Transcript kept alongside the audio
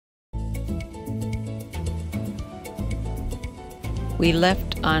We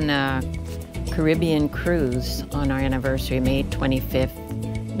left on a Caribbean cruise on our anniversary, May 25th,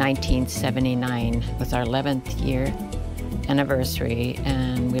 1979. It was our 11th year anniversary,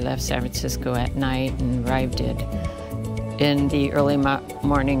 and we left San Francisco at night and arrived in the early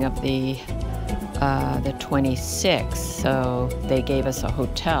morning of the 26th. So they gave us a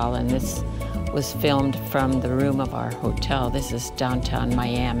hotel, and this was filmed from the room of our hotel. This is downtown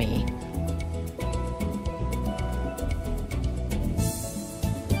Miami.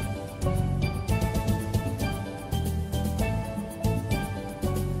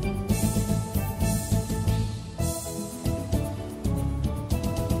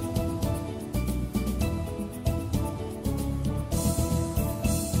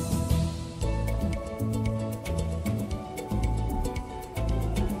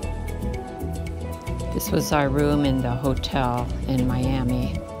 This was our room in the hotel in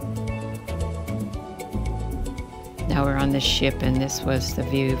Miami. Now we're on the ship, and this was the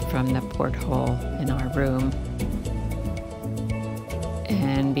view from the porthole in our room.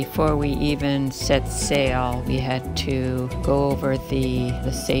 And before we even set sail, we had to go over the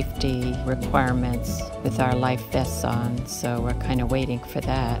safety requirements with our life vests on, so we're kind of waiting for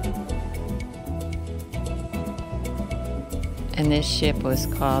that. And this ship was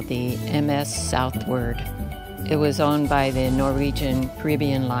called the MS Southward. It was owned by the Norwegian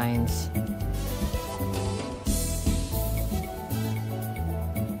Caribbean Lines.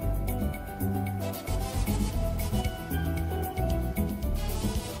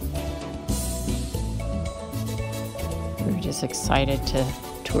 We were just excited to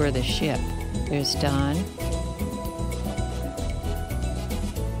tour the ship. There's Don.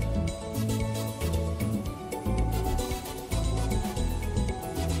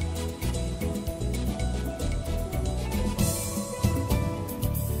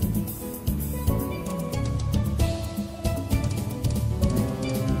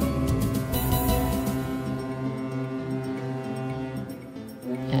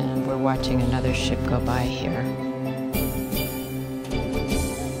 We're watching another ship go by here.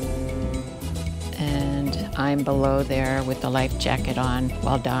 And I'm below there with the life jacket on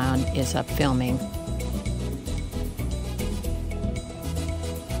while Don is up filming.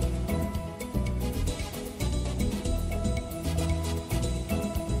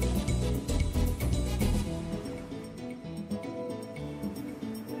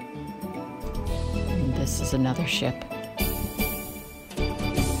 And this is another ship.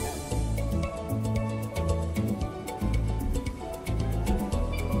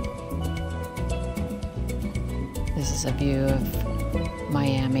 This is a view of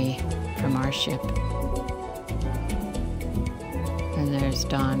Miami from our ship. And there's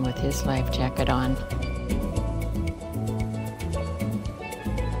Don with his life jacket on.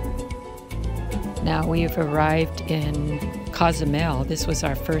 Now we've arrived in Cozumel. This was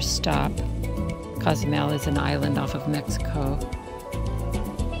our first stop. Cozumel is an island off of Mexico.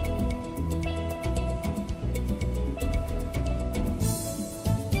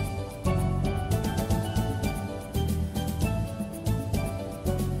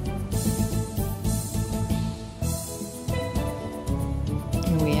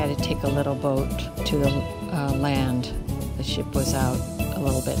 We had to take a little boat to the land. The ship was out a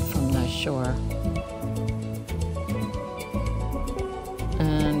little bit from the shore.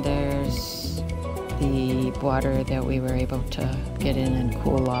 And there's the water that we were able to get in and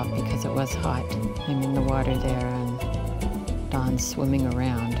cool off because it was hot. I'm in the water there and Don's swimming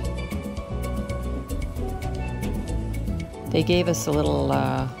around. They gave us a little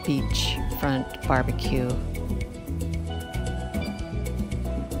beachfront barbecue.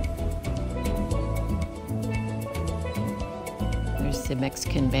 There's the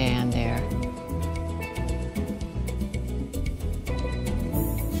Mexican band there.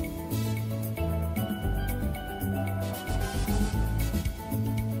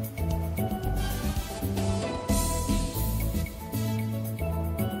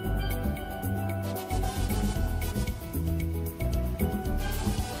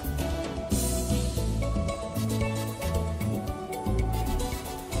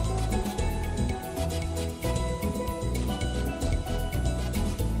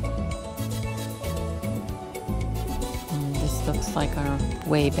 Looks like our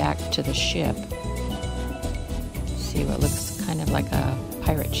way back to the ship. See what looks kind of like a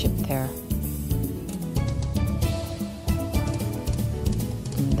pirate ship there.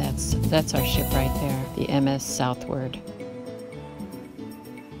 And that's our ship right there, the MS Southward.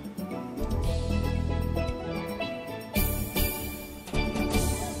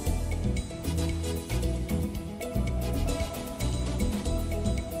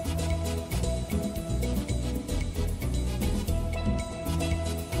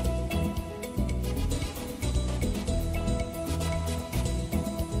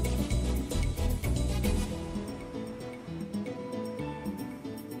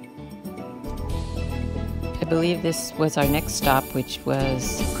 believe this was our next stop, which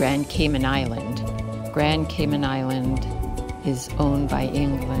was Grand Cayman Island. Grand Cayman Island is owned by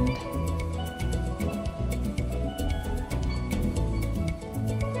England.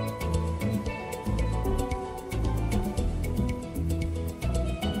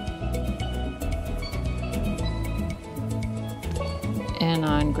 And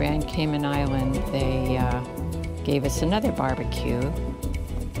on Grand Cayman Island, they gave us another barbecue,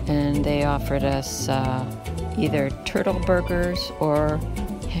 and they offered us either turtle burgers or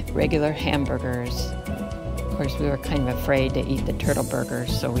regular hamburgers. Of course, we were kind of afraid to eat the turtle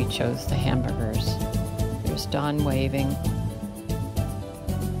burgers, so we chose the hamburgers. There's Don waving.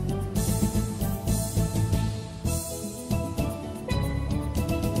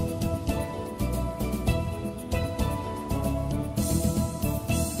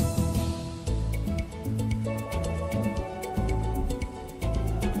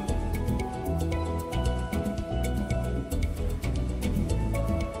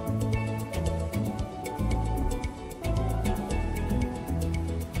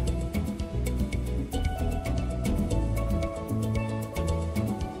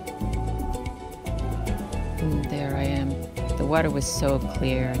 And there I am. The water was so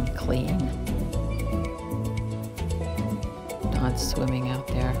clear and clean. Don's swimming out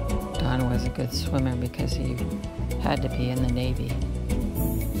there. Don was a good swimmer because he had to be in the Navy.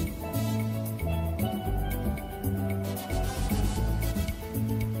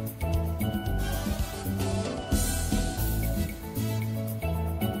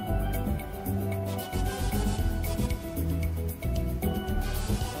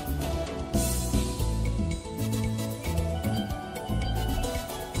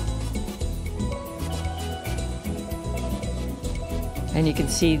 And you can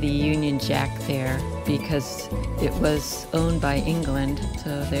see the Union Jack there because it was owned by England,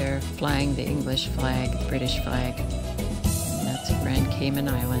 so they're flying the English flag, the British flag. And that's Grand Cayman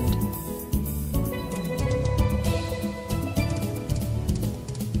Island.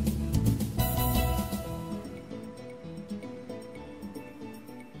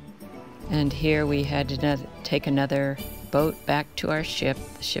 And here we had to take another boat back to our ship.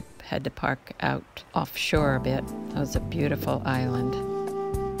 The ship had to park out offshore a bit. That was a beautiful island.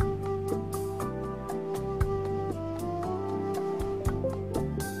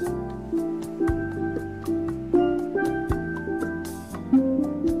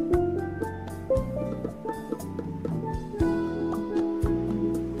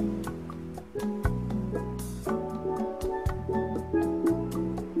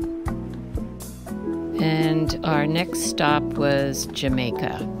 And our next stop was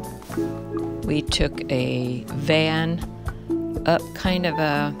Jamaica. We took a van up kind of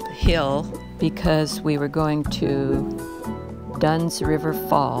a hill because we were going to Dunn's River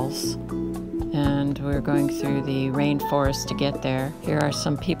Falls, and we were going through the rainforest to get there. Here are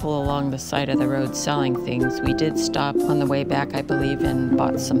some people along the side of the road selling things. We did stop on the way back, I believe, and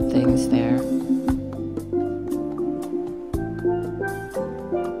bought some things there.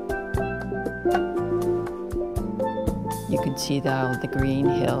 You can see the green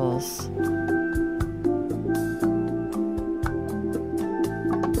hills.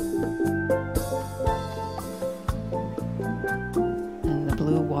 And the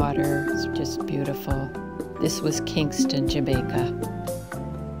blue water is just beautiful. This was Kingston, Jamaica.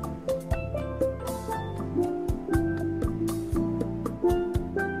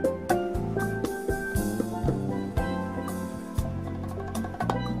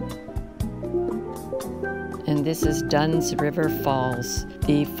 And this is Dunn's River Falls.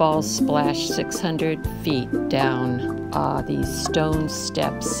 The falls splash 600 feet down these stone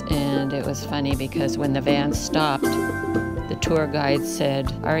steps, and it was funny because when the van stopped, the tour guide said,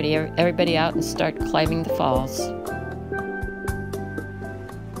 "Alrighty, everybody out and start climbing the falls."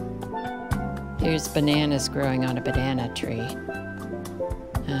 Here's bananas growing on a banana tree,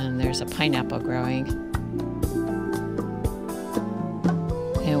 and there's a pineapple growing.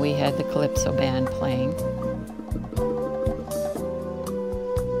 And we had the Calypso band playing.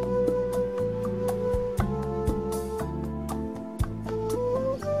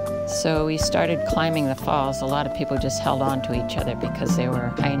 So we started climbing the falls. A lot of people just held on to each other because they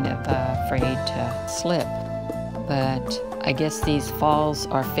were kind of afraid to slip. But I guess these falls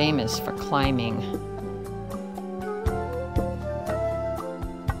are famous for climbing.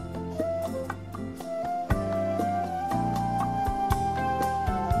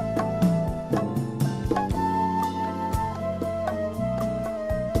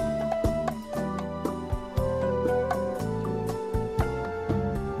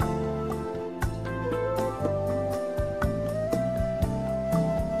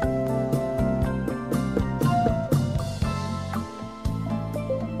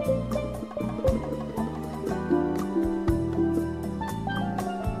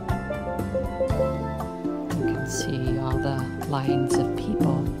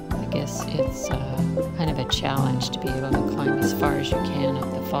 people. I guess it's kind of a challenge to be able to climb as far as you can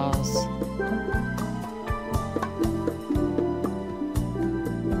up the falls.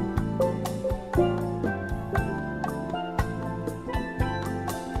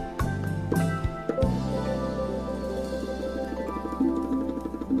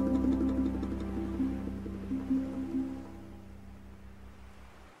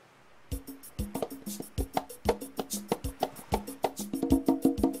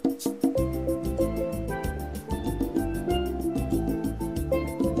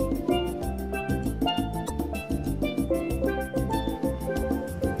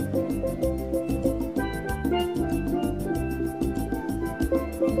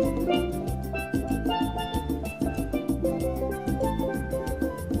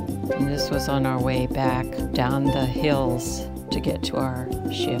 And this was on our way back down the hills to get to our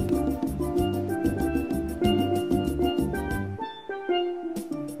ship.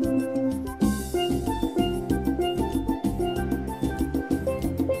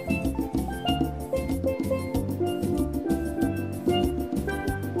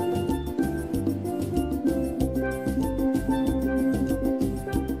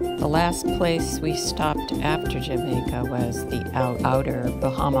 The last place we stopped after Jamaica was the outer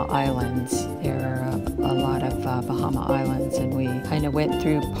Bahama Islands. There are a lot of Bahama Islands, and we kind of went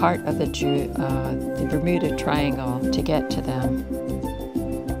through part of the Bermuda Triangle to get to them.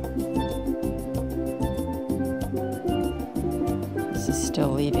 This is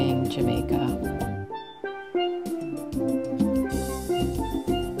still leaving Jamaica.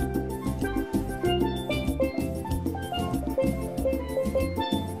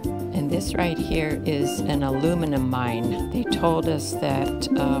 This right here is an aluminum mine. They told us that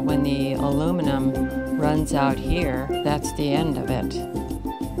when the aluminum runs out here, that's the end of it.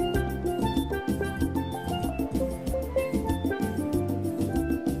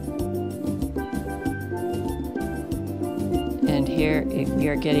 And here we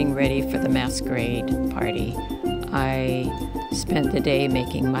are getting ready for the masquerade party. I spent the day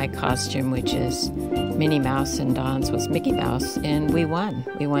making my costume, which is Minnie Mouse, and Don's was Mickey Mouse, and we won.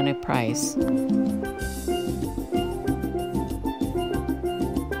 We won a prize.